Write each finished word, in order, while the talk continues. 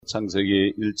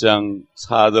창세기 1장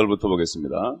 4절부터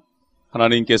보겠습니다.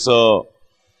 하나님께서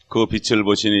그 빛을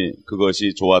보시니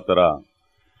그것이 좋았더라.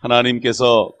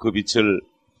 하나님께서 그 빛을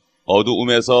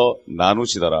어두움에서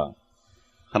나누시더라.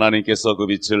 하나님께서 그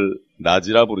빛을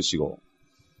낮이라 부르시고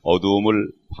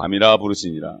어두움을 밤이라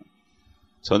부르시니라.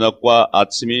 저녁과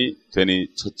아침이 되니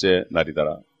첫째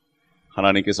날이더라.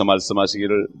 하나님께서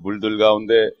말씀하시기를 물들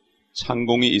가운데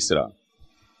창공이 있으라.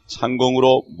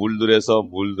 창공으로 물들에서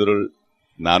물들을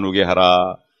나누게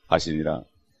하라 하시니라.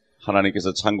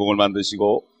 하나님께서 창공을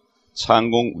만드시고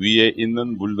창공 위에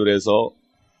있는 물들에서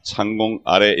창공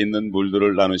아래에 있는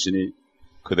물들을 나누시니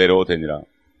그대로 되니라.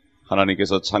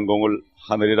 하나님께서 창공을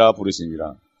하늘이라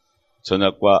부르시니라.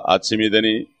 저녁과 아침이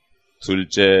되니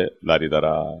둘째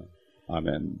날이더라.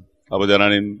 아멘. 아버지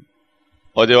하나님,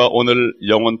 어제와 오늘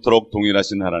영원토록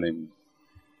동일하신 하나님,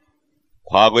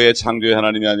 과거의 창조의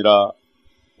하나님이 아니라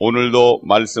오늘도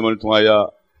말씀을 통하여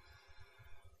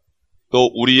또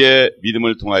우리의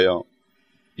믿음을 통하여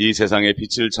이 세상에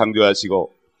빛을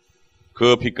창조하시고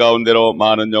그 빛 가운데로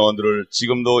많은 영혼들을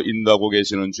지금도 인도하고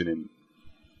계시는 주님,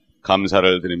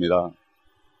 감사를 드립니다.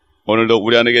 오늘도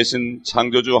우리 안에 계신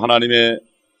창조주 하나님의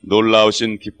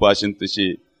놀라우신 기뻐하신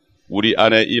뜻이 우리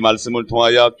안에 이 말씀을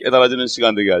통하여 깨달아지는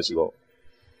시간 되게 하시고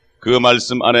그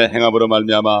말씀 안에 행함으로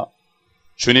말미암아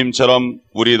주님처럼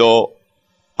우리도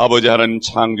아버지 하나님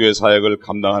창조의 사역을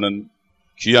감당하는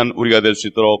귀한 우리가 될 수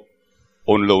있도록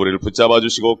오늘도 우리를 붙잡아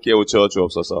주시고 깨우쳐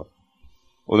주옵소서.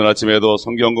 오늘 아침에도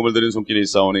성경금을 드린 손길이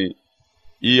있사오니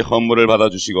이 헌물을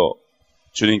받아주시고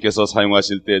주님께서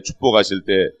사용하실 때, 축복하실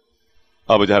때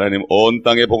아버지 하나님 온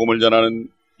땅에 복음을 전하는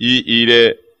이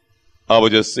일에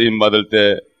아버지 쓰임받을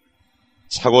때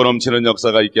차고 넘치는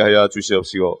역사가 있게 하여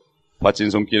주시옵시고 바친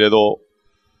손길에도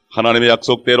하나님의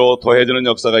약속대로 더해지는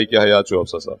역사가 있게 하여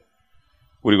주옵소서.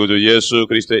 우리 구주 예수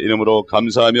그리스도의 이름으로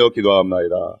감사하며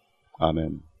기도합나이다.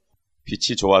 아멘.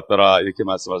 빛이 좋았더라 이렇게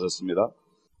말씀하셨습니다.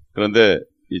 그런데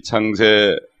이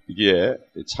창세기에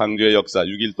창조의 역사,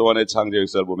 6일 동안의 창조의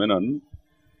역사를 보면은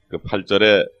그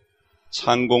 8절에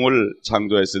창공을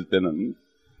창조했을 때는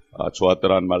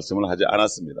좋았더라는 말씀을 하지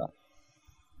않았습니다.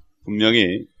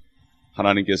 분명히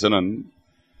하나님께서는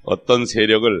어떤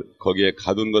세력을 거기에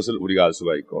가둔 것을 우리가 알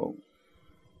수가 있고,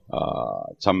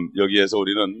 참 여기에서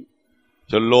우리는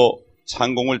별로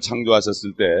창공을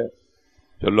창조하셨을 때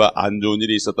별로 안 좋은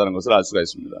일이 있었다는 것을 알 수가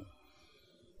있습니다.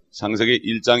 창세기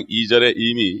 1장 2절에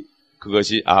이미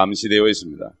그것이 암시되어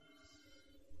있습니다.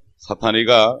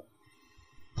 사탄이가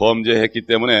범죄했기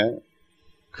때문에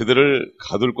그들을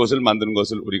가둘 곳을 만드는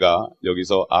것을 우리가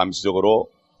여기서 암시적으로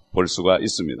볼 수가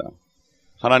있습니다.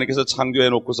 하나님께서 창조해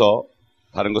놓고서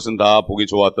다른 것은 다 보기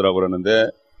좋았더라고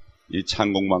그러는데 이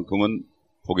창공만큼은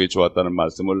보기 좋았다는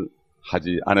말씀을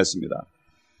하지 않았습니다.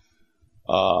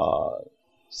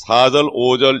 4절,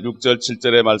 5절, 6절,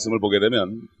 7절의 말씀을 보게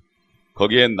되면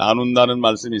거기에 나눈다는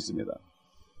말씀이 있습니다.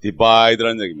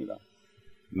 divide라는 얘기입니다.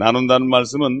 나눈다는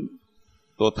말씀은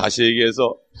또 다시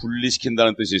얘기해서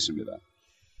분리시킨다는 뜻이 있습니다.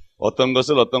 어떤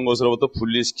것을 어떤 것으로부터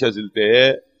분리시켜질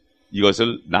때에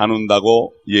이것을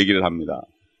나눈다고 얘기를 합니다.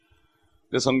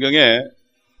 성경에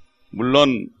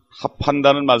물론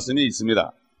합한다는 말씀이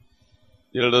있습니다.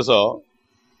 예를 들어서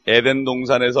에덴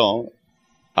동산에서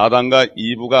아담과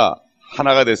이브가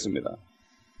하나가 됐습니다.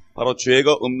 바로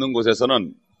죄가 없는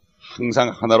곳에서는 항상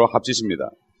하나로 합치십니다.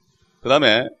 그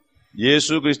다음에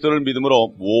예수 그리스도를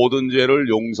믿음으로 모든 죄를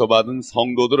용서받은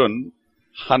성도들은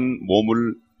한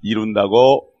몸을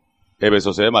이룬다고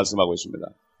에베소서에 말씀하고 있습니다.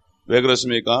 왜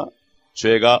그렇습니까?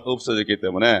 죄가 없어졌기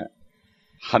때문에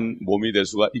한 몸이 될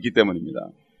수가 있기 때문입니다.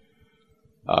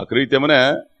 그렇기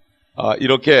때문에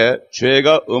이렇게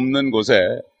죄가 없는 곳에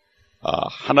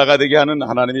하나가 되게 하는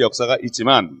하나님의 역사가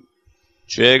있지만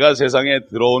죄가 세상에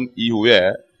들어온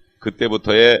이후에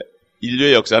그때부터의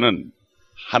인류의 역사는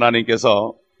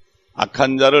하나님께서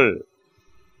악한 자를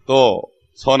또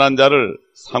선한 자를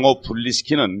상호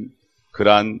분리시키는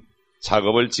그러한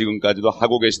작업을 지금까지도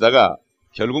하고 계시다가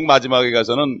결국 마지막에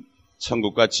가서는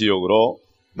천국과 지옥으로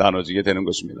나눠지게 되는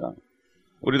것입니다.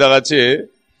 우리 다 같이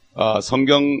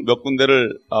성경 몇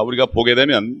군데를 우리가 보게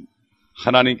되면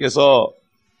하나님께서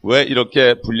왜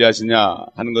이렇게 분리하시냐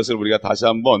하는 것을 우리가 다시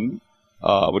한번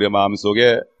우리의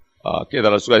마음속에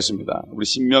깨달을 수가 있습니다. 우리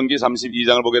신명기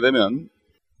 32장을 보게 되면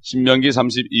신명기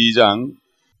 32장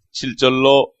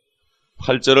 7절로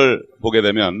 8절을 보게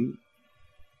되면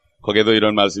거기에도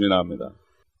이런 말씀이 나옵니다.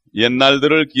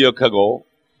 옛날들을 기억하고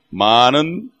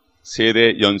많은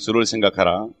세대 연수를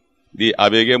생각하라. 네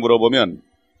아비에게 물어보면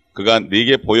그가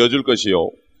네게 보여줄 것이요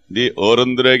네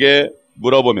어른들에게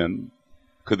물어보면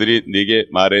그들이 네게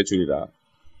말해주리라.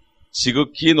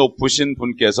 지극히 높으신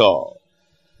분께서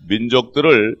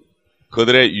민족들을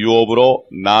그들의 유업으로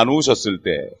나누셨을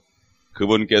때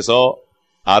그분께서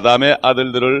아담의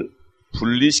아들들을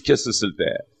분리시켰을 때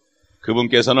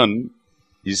그분께서는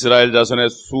이스라엘 자손의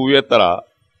수에 따라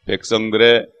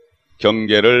백성들의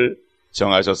경계를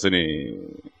정하셨으니,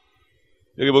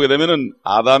 여기 보게 되면은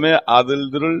아담의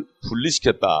아들들을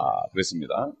분리시켰다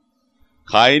그랬습니다.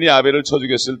 가인이 아벨을 쳐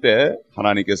죽였을 때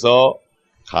하나님께서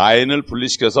가인을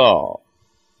분리시켜서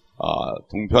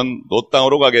동편 노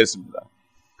땅으로 가게 했습니다.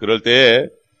 그럴 때에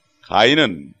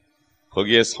가인은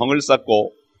거기에 성을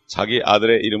쌓고 자기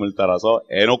아들의 이름을 따라서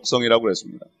에녹성이라고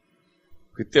그랬습니다.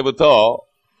 그때부터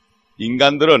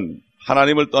인간들은,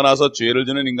 하나님을 떠나서 죄를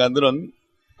지는 인간들은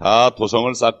다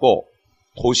도성을 쌓고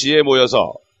도시에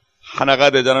모여서 하나가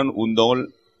되자는 운동을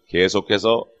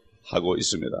계속해서 하고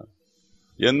있습니다.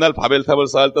 옛날 바벨탑을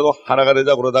쌓을 때도 하나가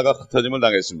되자 그러다가 흩어짐을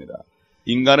당했습니다.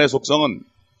 인간의 속성은,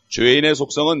 죄인의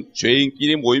속성은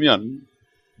죄인끼리 모이면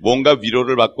뭔가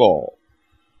위로를 받고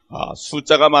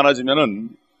숫자가 많아지면은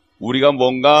우리가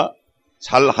뭔가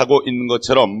잘하고 있는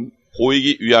것처럼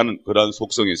보이기 위한 그런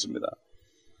속성이 있습니다.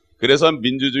 그래서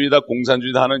민주주의다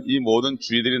공산주의다 하는 이 모든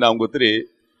주의들이 나온 것들이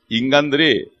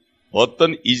인간들이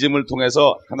어떤 이즘을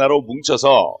통해서 하나로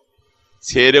뭉쳐서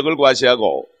세력을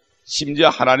과시하고 심지어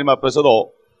하나님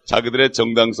앞에서도 자기들의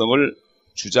정당성을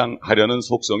주장하려는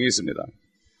속성이 있습니다.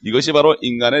 이것이 바로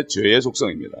인간의 죄의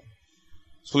속성입니다.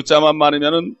 숫자만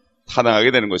많으면은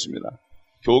타당하게 되는 것입니다.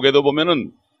 교계도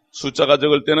보면은 숫자가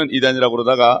적을 때는 이단이라고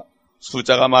그러다가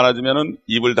숫자가 많아지면은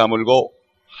입을 다물고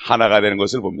하나가 되는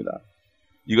것을 봅니다.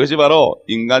 이것이 바로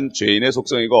인간 죄인의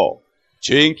속성이고,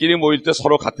 죄인끼리 모일 때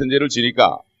서로 같은 죄를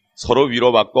지니까 서로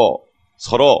위로받고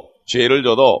서로 죄를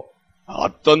져도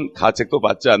어떤 가책도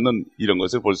받지 않는 이런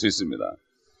것을 볼 수 있습니다.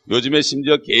 요즘에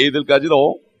심지어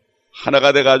게이들까지도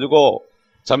하나가 돼가지고,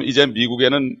 참 이제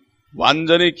미국에는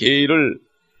완전히 게이를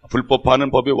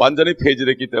불법화하는 법이 완전히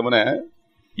폐지됐기 때문에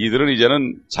이들은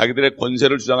이제는 자기들의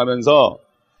권세를 주장하면서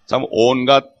참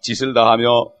온갖 짓을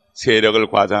다하며 세력을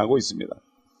과장하고 있습니다.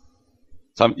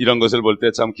 참 이런 것을 볼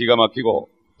때 참 기가 막히고,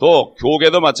 또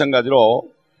교계도 마찬가지로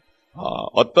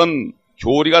어떤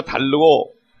교리가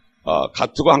다르고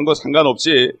같고 한 거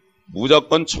상관없이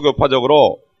무조건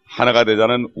초교파적으로 하나가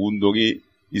되자는 운동이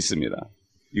있습니다.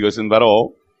 이것은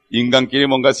바로 인간끼리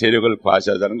뭔가 세력을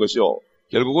과시하자는 것이요,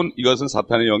 결국은 이것은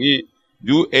사탄의 영이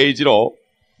뉴 에이지로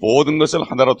모든 것을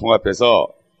하나로 통합해서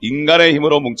인간의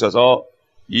힘으로 뭉쳐서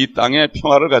이 땅에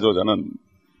평화를 가져오자는,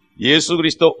 예수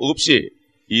그리스도 없이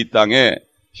이 땅에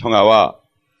평화와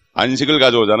안식을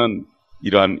가져오자는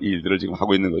이러한 일들을 지금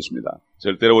하고 있는 것입니다.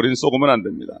 절대로 우리는 속으면 안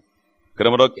됩니다.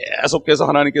 그러므로 계속해서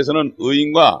하나님께서는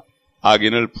의인과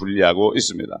악인을 분리하고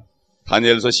있습니다.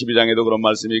 다니엘서 12장에도 그런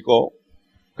말씀이 있고,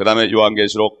 그 다음에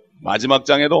요한계시록 마지막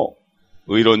장에도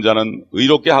의로운 자는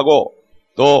의롭게 하고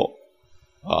또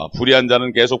불의한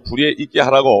자는 계속 불의에 있게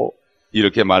하라고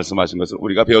이렇게 말씀하신 것을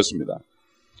우리가 배웠습니다.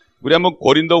 우리 한번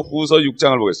고린도 후서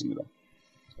 6장을 보겠습니다.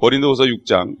 고린도 후서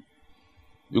 6장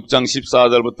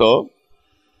 14절부터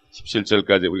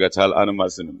 17절까지 우리가 잘 아는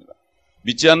말씀입니다.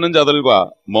 믿지 않는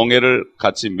자들과 멍에를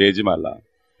같이 매지 말라.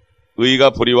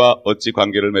 의가 불의와 어찌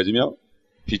관계를 맺으며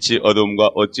빛이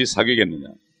어둠과 어찌 사귀겠느냐.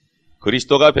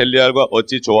 그리스도가 벨리알과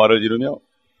어찌 조화를 이루며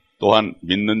또한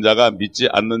믿는 자가 믿지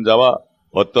않는 자와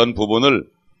어떤 부분을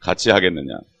같이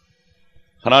하겠느냐.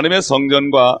 하나님의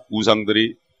성전과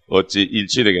우상들이 어찌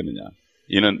일치되겠느냐.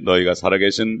 이는 너희가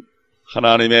살아계신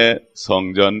하나님의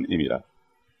성전임이라.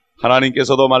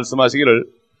 하나님께서도 말씀하시기를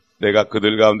내가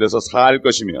그들 가운데서 살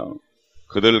것이며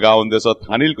그들 가운데서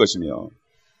다닐 것이며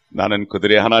나는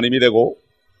그들의 하나님이 되고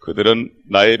그들은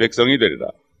나의 백성이 되리라.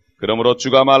 그러므로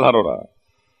주가 말하노라.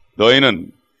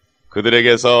 너희는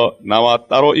그들에게서 나와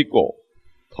따로 있고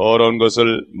더러운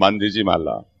것을 만지지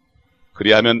말라.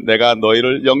 그리하면 내가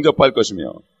너희를 영접할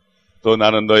것이며 또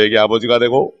나는 너에게 아버지가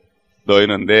되고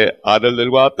너희는 내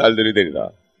아들들과 딸들이 되리라.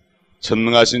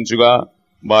 전능하신 주가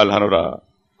말하노라.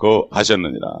 고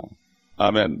하셨느니라.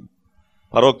 아멘.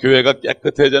 바로 교회가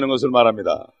깨끗해지는 것을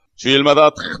말합니다. 주일마다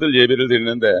다들 예배를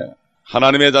드리는데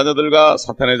하나님의 자녀들과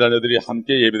사탄의 자녀들이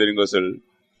함께 예배드린 것을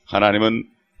하나님은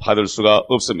받을 수가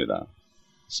없습니다.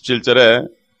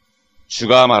 17절에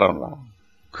주가 말하노라.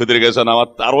 그들에게서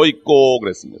나와 따로 있고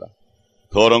그랬습니다.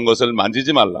 더러운 것을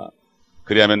만지지 말라.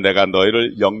 그리하면 내가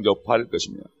너희를 영접할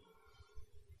것이며.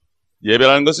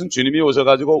 예배라는 것은 주님이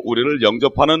오셔가지고 우리를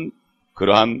영접하는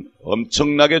그러한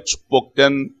엄청나게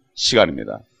축복된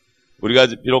시간입니다. 우리가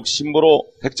비록 신부로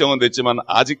택정은 됐지만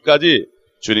아직까지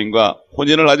주님과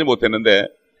혼인을 하지 못했는데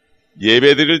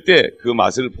예배 드릴 때 그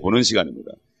맛을 보는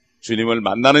시간입니다. 주님을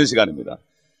만나는 시간입니다.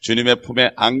 주님의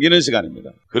품에 안기는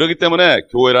시간입니다. 그렇기 때문에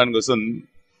교회라는 것은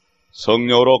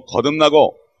성령으로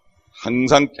거듭나고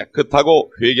항상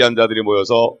깨끗하고 회개한 자들이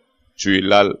모여서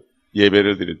주일날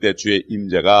예배를 드릴 때 주의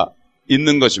임재가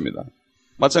있는 것입니다.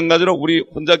 마찬가지로 우리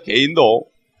혼자 개인도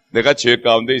내가 죄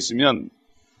가운데 있으면,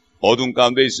 어둠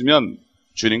가운데 있으면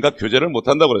주님과 교제를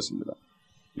못한다고 그랬습니다.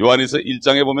 요한일서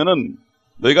 1장에 보면은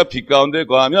너희가 빛 가운데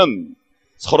거하면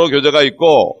서로 교제가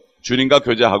있고 주님과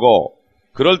교제하고,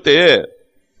 그럴 때에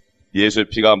예수의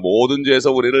피가 모든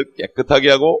죄에서 우리를 깨끗하게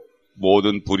하고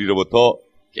모든 불의로부터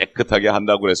깨끗하게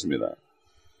한다고 그랬습니다.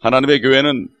 하나님의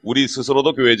교회는 우리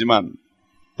스스로도 교회지만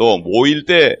또 모일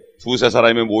때, 두세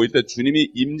사람이 모일 때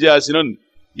주님이 임재하시는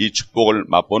이 축복을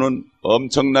맛보는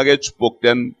엄청나게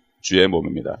축복된 주의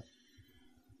몸입니다.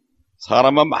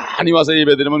 사람만 많이 와서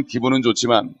예배드리면 기분은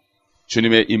좋지만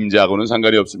주님의 임재하고는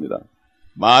상관이 없습니다.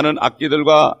 많은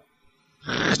악기들과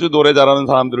아주 노래 잘하는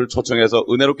사람들을 초청해서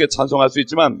은혜롭게 찬송할 수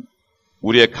있지만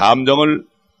우리의 감정을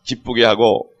기쁘게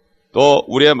하고 또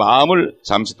우리의 마음을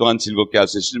잠시 동안 즐겁게 할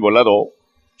수 있을지 몰라도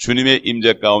주님의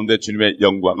임재 가운데 주님의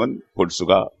영광은 볼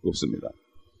수가 없습니다.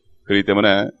 그렇기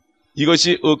때문에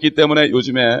이것이 없기 때문에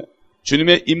요즘에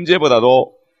주님의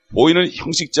임재보다도 보이는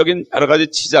형식적인 여러 가지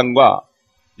치장과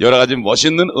여러 가지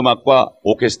멋있는 음악과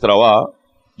오케스트라와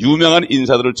유명한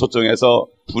인사들을 초청해서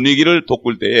분위기를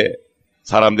돋굴 때에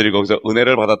사람들이 거기서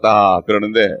은혜를 받았다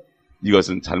그러는데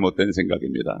이것은 잘못된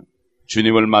생각입니다.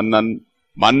 주님을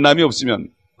만남이 없으면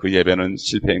그 예배는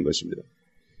실패인 것입니다.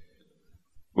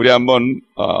 우리 한번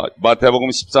마태복음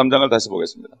 13장을 다시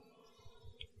보겠습니다.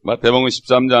 마태복음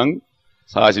 13장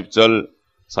 40절,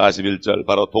 41절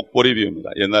바로 독보리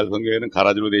비유입니다. 옛날 성경에는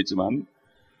가라지로 되어 있지만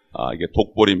이게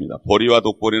독보리입니다. 보리와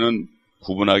독보리는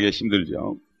구분하기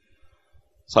힘들죠.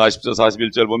 40절,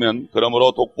 41절 보면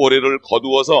그러므로 독보리를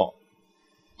거두어서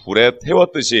불에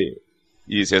태웠듯이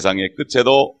이 세상의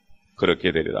끝에도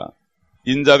그렇게 되리라.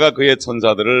 인자가 그의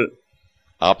천사들을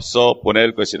앞서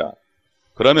보낼 것이라.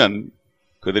 그러면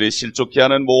그들이 실족케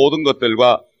하는 모든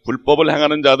것들과 불법을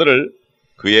행하는 자들을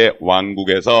그의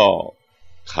왕국에서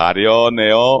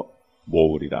가려내어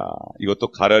모으리라. 이것도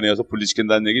가려내어서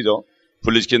분리시킨다는 얘기죠.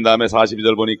 분리시킨 다음에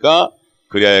 42절 보니까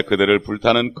그리하여 그들을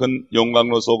불타는 큰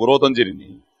용광로 속으로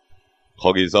던지리니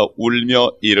거기서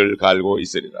울며 이를 갈고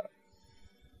있으리라.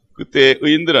 그때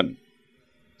의인들은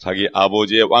자기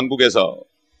아버지의 왕국에서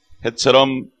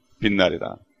해처럼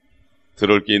빛나리라.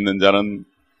 들을 게 있는 자는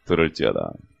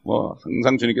들을지어다.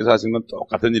 항상 주님께서 하시는 건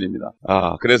똑같은 일입니다.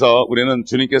 그래서 우리는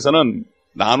주님께서는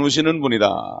나누시는 분이다.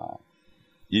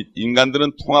 이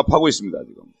인간들은 통합하고 있습니다,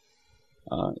 지금.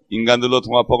 인간들도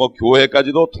통합하고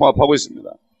교회까지도 통합하고 있습니다.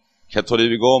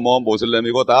 캐토릭이고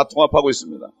모슬렘이고 다 통합하고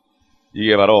있습니다.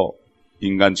 이게 바로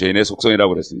인간 죄인의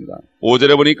속성이라고 그랬습니다.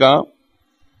 5절에 보니까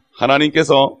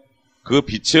하나님께서 그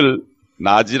빛을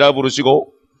낮이라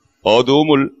부르시고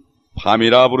어두움을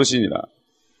밤이라 부르시니라.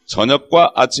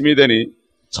 저녁과 아침이 되니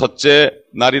첫째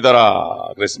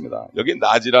날이더라 그랬습니다. 여기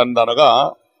낮이라는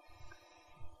단어가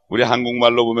우리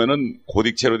한국말로 보면은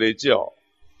고딕체로 되어 있죠.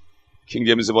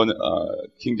 킹제임스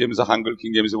한글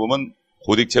킹제임스 보면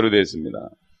고딕체로 되어 있습니다.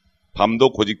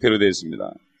 밤도 고딕체로 되어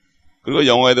있습니다. 그리고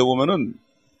영어에도 보면은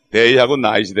day하고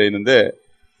night이 되어 있는데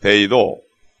day도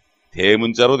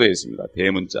대문자로 되어 있습니다.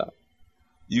 대문자.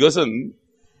 이것은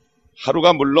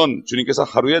하루가 물론 주님께서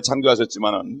하루에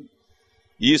창조하셨지만은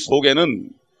이 속에는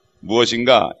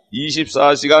무엇인가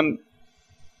 24시간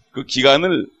그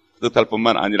기간을 뜻할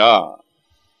뿐만 아니라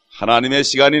하나님의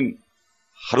시간인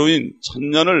하루인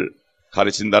천년을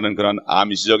가르친다는 그런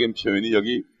암시적인 표현이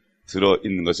여기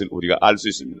들어있는 것을 우리가 알 수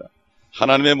있습니다.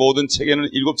 하나님의 모든 체계는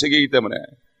 7체계이기 때문에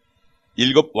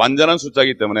 7 완전한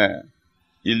숫자이기 때문에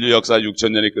인류 역사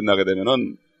 6천년이 끝나게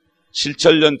되면은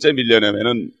 7천년째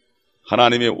밀레니엄에는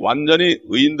하나님이 완전히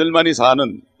의인들만이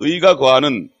사는 의가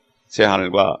거하는 새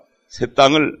하늘과 새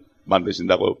땅을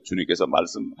만드신다고 주님께서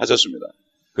말씀하셨습니다.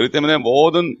 그렇기 때문에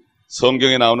모든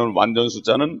성경에 나오는 완전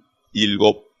숫자는 7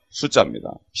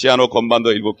 숫자입니다. 피아노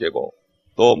건반도 7개고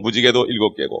또 무지개도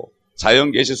 7개고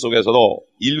자연 계시 속에서도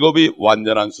 7이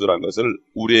완전한 수라는 것을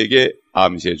우리에게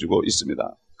암시해주고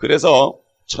있습니다. 그래서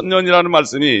천년이라는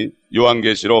말씀이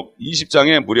요한계시록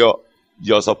 20장에 무려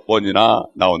 6번이나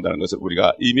나온다는 것을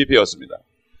우리가 이미 배웠습니다.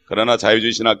 그러나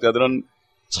자유주의 신학자들은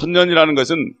천년이라는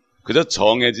것은 그저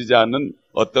정해지지 않는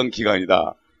어떤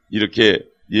기간이다 이렇게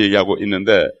얘기하고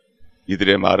있는데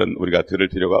이들의 말은 우리가 들을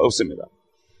필요가 없습니다.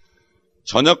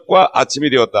 저녁과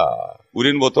아침이 되었다.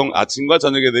 우리는 보통 아침과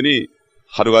저녁에 되니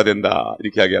하루가 된다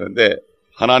이렇게 이야기하는데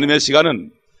하나님의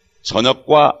시간은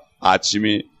저녁과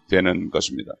아침이 되는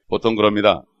것입니다. 보통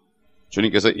그럽니다.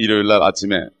 주님께서 일요일날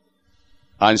아침에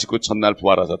안식 후 첫날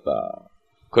부활하셨다.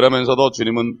 그러면서도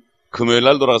주님은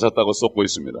금요일날 돌아가셨다고 쏟고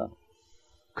있습니다.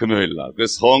 금요일날.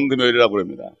 그래서 성금요일이라고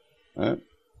부릅니다.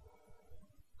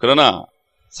 그러나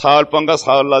사흘밤과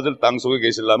사흘낮을 땅속에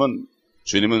계시려면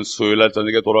주님은 수요일날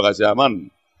저녁에 돌아가셔야만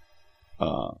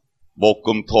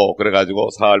목금토 그래가지고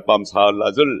사흘밤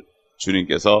사흘낮을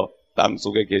주님께서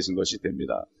땅속에 계신 것이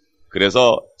됩니다.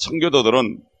 그래서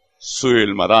청교도들은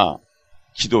수요일마다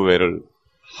기도회를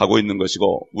하고 있는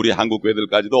것이고 우리 한국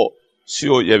교회들까지도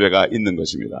수요 예배가 있는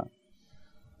것입니다.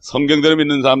 성경대로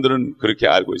믿는 사람들은 그렇게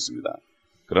알고 있습니다.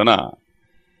 그러나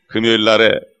금요일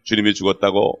날에 주님이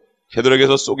죽었다고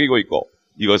캐톨릭에서 속이고 있고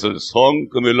이것을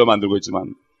성금요일로 만들고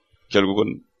있지만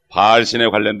결국은 바알신에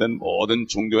관련된 모든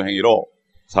종교 행위로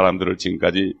사람들을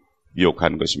지금까지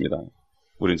미혹한 것입니다.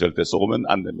 우리는 절대 속으면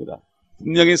안 됩니다.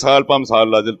 분명히 사흘밤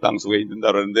사흘낮을 땅속에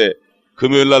있는다 그러는데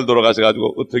금요일 날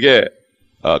돌아가셔가지고 어떻게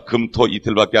금토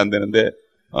이틀밖에 안 되는데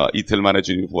이틀 만에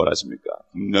주님이 부활하십니까?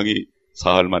 분명히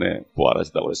사흘 만에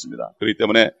부활하시다고 그랬습니다. 그렇기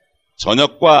때문에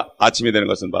저녁과 아침이 되는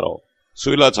것은 바로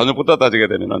수요일날 저녁부터 따지게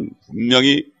되면은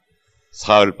분명히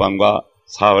사흘밤과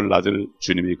사흘낮을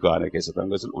주님이 그 안에 계셨다는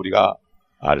것을 우리가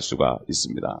알 수가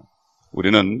있습니다.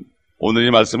 우리는 오늘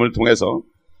이 말씀을 통해서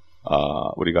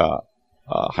우리가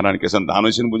하나님께서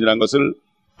나누시는 분이라는 것을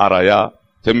알아야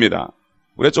됩니다.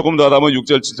 우리 조금 더 하다 보면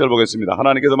 6절 7절 보겠습니다.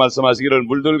 하나님께서 말씀하시기를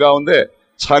물들 가운데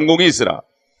창공이 있으라.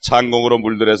 창공으로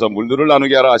물들에서 물들을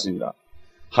나누게 하라 하시니라.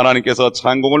 하나님께서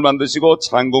창공을 만드시고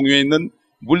창공 위에 있는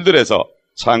물들에서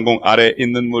창공 아래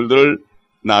있는 물들을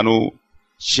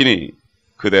나누시니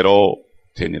그대로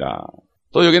되니라.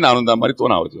 또 여기 나눈단 말이 또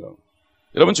나오죠.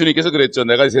 여러분 주님께서 그랬죠.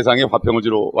 내가 이 세상에 화평을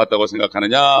주러 왔다고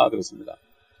생각하느냐 그렇습니다.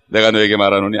 내가 너에게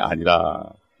말하노니 아니라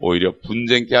오히려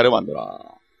분쟁케 하려 만들어.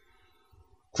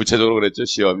 구체적으로 그랬죠.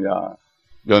 시험이야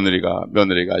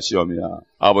며느리가 시험이야.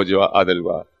 아버지와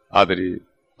아들과 아들이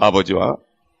아버지와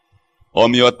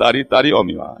어미와 딸이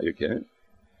어미와 이렇게.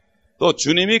 또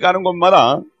주님이 가는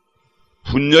곳마다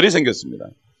분열이 생겼습니다.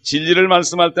 진리를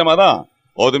말씀할 때마다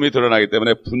어둠이 드러나기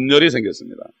때문에 분열이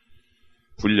생겼습니다.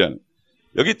 분열.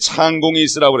 여기 창공이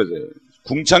있으라고 그러죠.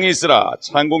 궁창이 있으라.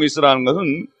 창공이 있으라는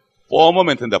것은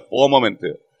포머멘트인데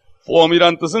포머멘트.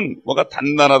 폼이란 뜻은 뭐가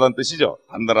단단하다는 뜻이죠.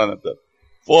 단단하다는 뜻.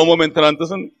 포머멘트라는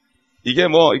뜻은 이게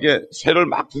쇠를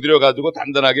막 두드려 가지고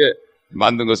단단하게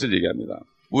만든 것을 얘기합니다.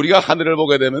 우리가 하늘을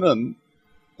보게 되면은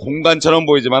공간처럼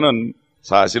보이지만은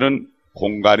사실은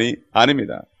공간이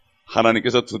아닙니다.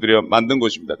 하나님께서 두드려 만든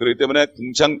곳입니다. 그렇기 때문에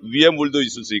궁창 위에 물도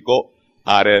있을 수 있고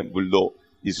아래 물도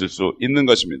있을 수 있는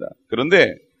것입니다.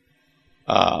 그런데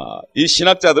이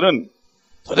신학자들은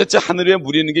도대체 하늘 위에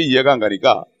물이 있는 게 이해가 안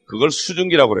가니까 그걸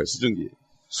수증기라고 그래요. 수증기.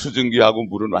 수증기하고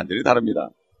물은 완전히 다릅니다.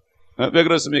 왜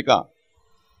그렇습니까?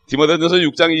 디모데전서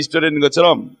 6장 20절에 있는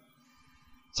것처럼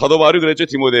사도 바울이 그랬죠.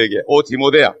 디모데에게. 오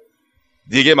디모데야,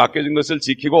 네게 맡겨진 것을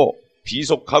지키고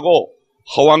비속하고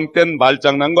허황된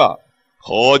말장난과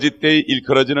거짓되이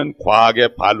일컬어지는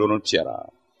과학의 반론을 피해라.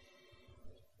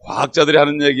 과학자들이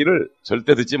하는 얘기를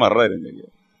절대 듣지 말아라 이런 얘기예요.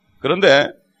 그런데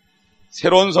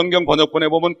새로운 성경 번역본에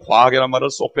보면 과학이라는 말을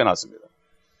쏙 빼놨습니다.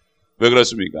 왜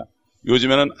그렇습니까?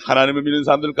 요즘에는 하나님을 믿는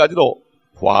사람들까지도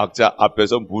과학자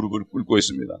앞에서 무릎을 꿇고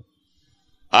있습니다.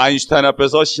 아인슈타인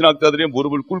앞에서 신학자들이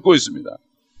무릎을 꿇고 있습니다.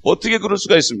 어떻게 그럴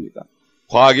수가 있습니까?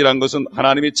 과학이란 것은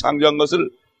하나님이 창조한 것을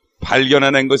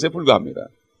발견해낸 것에 불과합니다.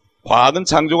 과학은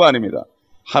창조가 아닙니다.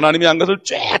 하나님이 한 것을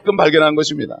조금 발견한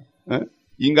것입니다.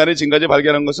 인간의 지금까지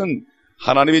발견한 것은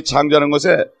하나님이 창조하는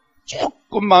것에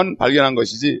조금만 발견한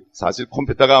것이지 사실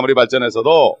컴퓨터가 아무리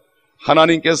발전해서도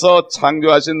하나님께서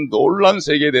창조하신 놀라운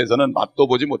세계에 대해서는 맛도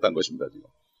보지 못한 것입니다. 지금.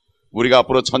 우리가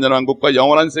앞으로 천년왕국과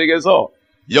영원한 세계에서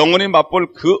영원히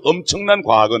맛볼 그 엄청난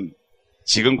과학은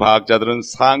지금 과학자들은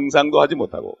상상도 하지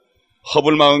못하고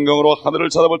허블 망원경으로 하늘을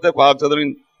쳐다볼 때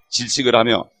과학자들은 질식을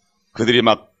하며 그들이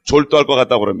막 졸도할 것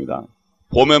같다고 그럽니다.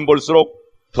 보면 볼수록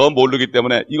더 모르기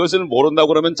때문에 이것을 모른다고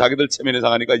그러면 자기들 체면이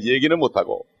상하니까 얘기는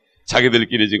못하고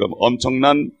자기들끼리 지금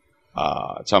엄청난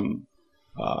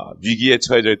위기에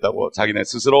처해져 있다고 자기네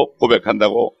스스로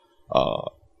고백한다고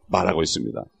말하고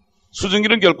있습니다.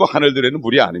 수증기는 결코 하늘들에는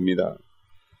물이 아닙니다.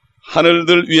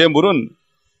 하늘들 위에 물은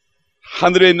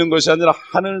하늘에 있는 것이 아니라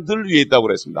하늘들 위에 있다고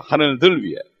그랬습니다. 하늘들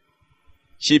위에.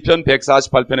 시편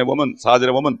 148편에 보면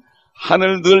 4절에 보면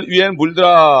하늘들 위에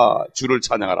물들아 주를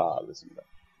찬양하라 그랬습니다.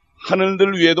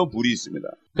 하늘들 위에도 물이 있습니다.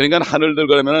 그러니까 하늘들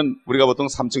그러면은 우리가 보통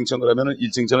 3층천 그러면은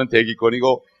 1층천은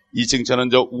대기권이고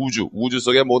 2층천은 저 우주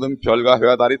속에 모든 별과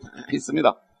해와 달이 다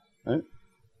있습니다.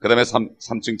 그 다음에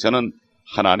 3층천은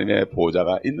하나님의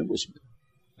보좌가 있는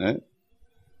곳입니다.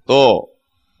 또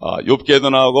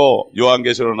욥기에도 나오고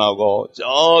요한계시로 나오고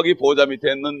저기 보좌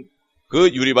밑에 있는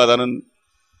그 유리바다는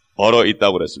얼어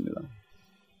있다고 그랬습니다.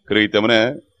 그렇기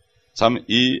때문에 참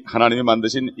이 하나님이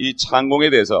만드신 이 창공에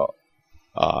대해서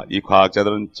이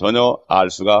과학자들은 전혀 알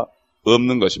수가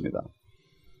없는 것입니다.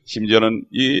 심지어는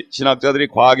이 신학자들이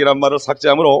과학이란 말을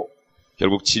삭제함으로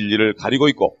결국 진리를 가리고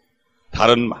있고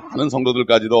다른 많은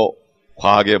성도들까지도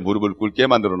과학에 무릎을 꿇게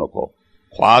만들어 놓고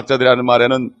과학자들이 하는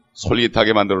말에는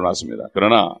솔깃하게 만들어 놨습니다.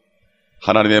 그러나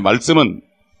하나님의 말씀은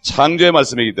창조의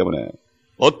말씀이기 때문에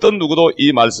어떤 누구도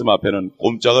이 말씀 앞에는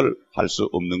꼼짝을 할 수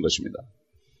없는 것입니다.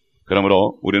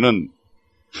 그러므로 우리는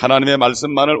하나님의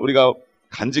말씀만을 우리가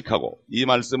간직하고 이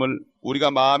말씀을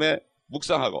우리가 마음에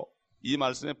묵상하고 이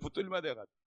말씀에 붙들림에 대해